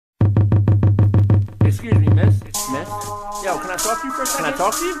Excuse me, miss. Yo, can I talk to you for a second? Can I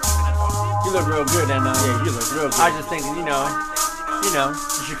talk to you? You look real good, and yeah, you look real good. I was just thinking, you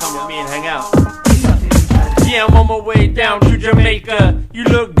should come with me and hang out. Yeah, I'm on my way down to Jamaica. You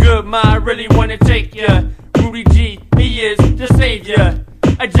look good, ma, I really wanna take ya. Rudy G, he is the savior.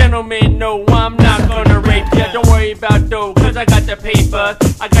 A gentleman, no, I'm not gonna rape ya. Don't worry about dough, cause I got the paper.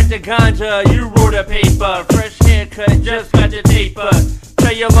 I got the ganja, you wrote the paper. Fresh haircut, just got the taper.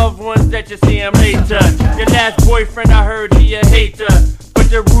 Tell your loved ones that you see him later. Your last boyfriend, I heard he a hater,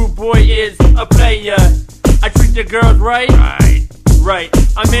 but the rude boy is a player. I treat the girls right.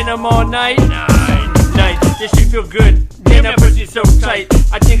 I'm in them all night. Nice. This shit feel good. Damn, that pussy so tight.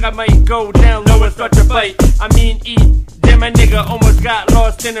 I think I might go down low and start to bite. I mean eat. Damn, my nigga almost got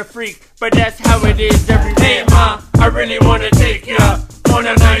lost in a freak, but that's how it is every day. Hey ma, I really wanna take ya on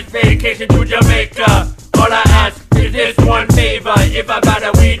a nice vacation to Jamaica. All I ask is this one favor. If I buy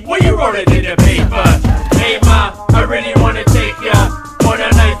the weed, will you roll it in the paper? Hey ma, I really wanna take ya on a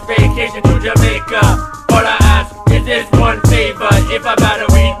nice vacation to Jamaica. All I ask is this one favor. If I buy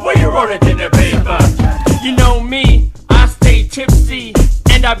the weed, will you roll it in the paper? You know me, I stay tipsy,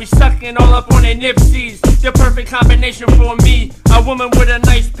 and I be sucking all up on their nipsies. The perfect combination for me, a woman with a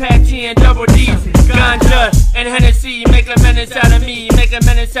nice patchy and double D's. Ganja and Hennessy, make a menace out of me, make a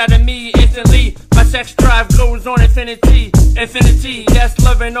menace out of me instantly. My sex drive goes on infinity, that's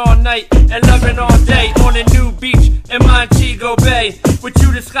loving all night and loving all day. On a new beach in Montego Bay, with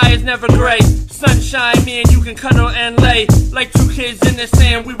you the sky is never gray. Sunshine, me and you can cuddle and lay, like two kids in the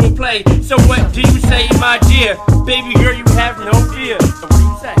sand we will play. So what do you say, my dear? Baby girl, you have no fear. So what do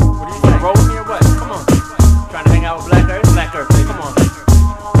you say? Roll with me or what? Come on. Trying to hang out with blackearth, come on.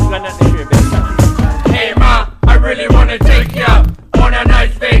 You got nothing to fear, baby. Hey ma, I really wanna take ya on a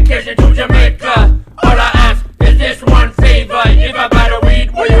nice vacation to Jamaica. All I ask is this one favor. If I buy the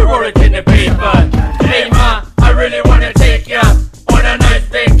weed, will you roll it in the paper? Hey ma, I really wanna take ya on a nice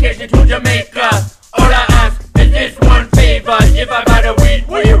vacation to Jamaica. All I ask is this one favor. If I buy the weed,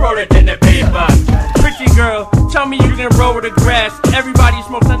 will you roll it in the paper? Pretty girl, tell me you can roll the grass. Everybody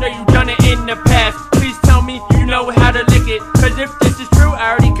smokes, I know you done it in the past. Please tell me you know how to lick it, cause if this is true,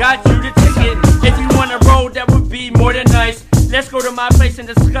 I already got you the ticket. If you wanna roll, that would be more than nice. Let's go to my place and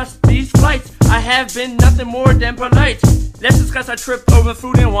discuss these flights. I have been nothing more than polite. Let's discuss our trip over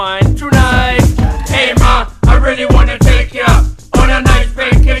food and wine tonight. Hey ma, I really wanna take ya on a nice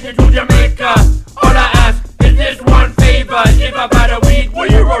vacation to Jamaica. All I ask is this one favor. If I buy the weed, will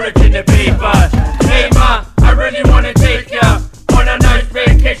you roll it in the paper? Hey ma, I really wanna take ya on a nice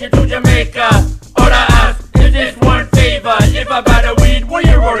vacation to Jamaica. All I ask is this one favor. If I buy the weed, will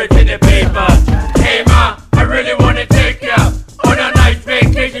you roll it in the paper? Hey ma, I really wanna take ya on a nice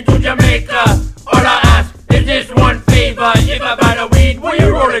vacation to Jamaica. All I ask is this one favor. If I buy the weed, will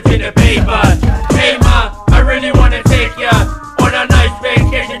you roll it in the paper?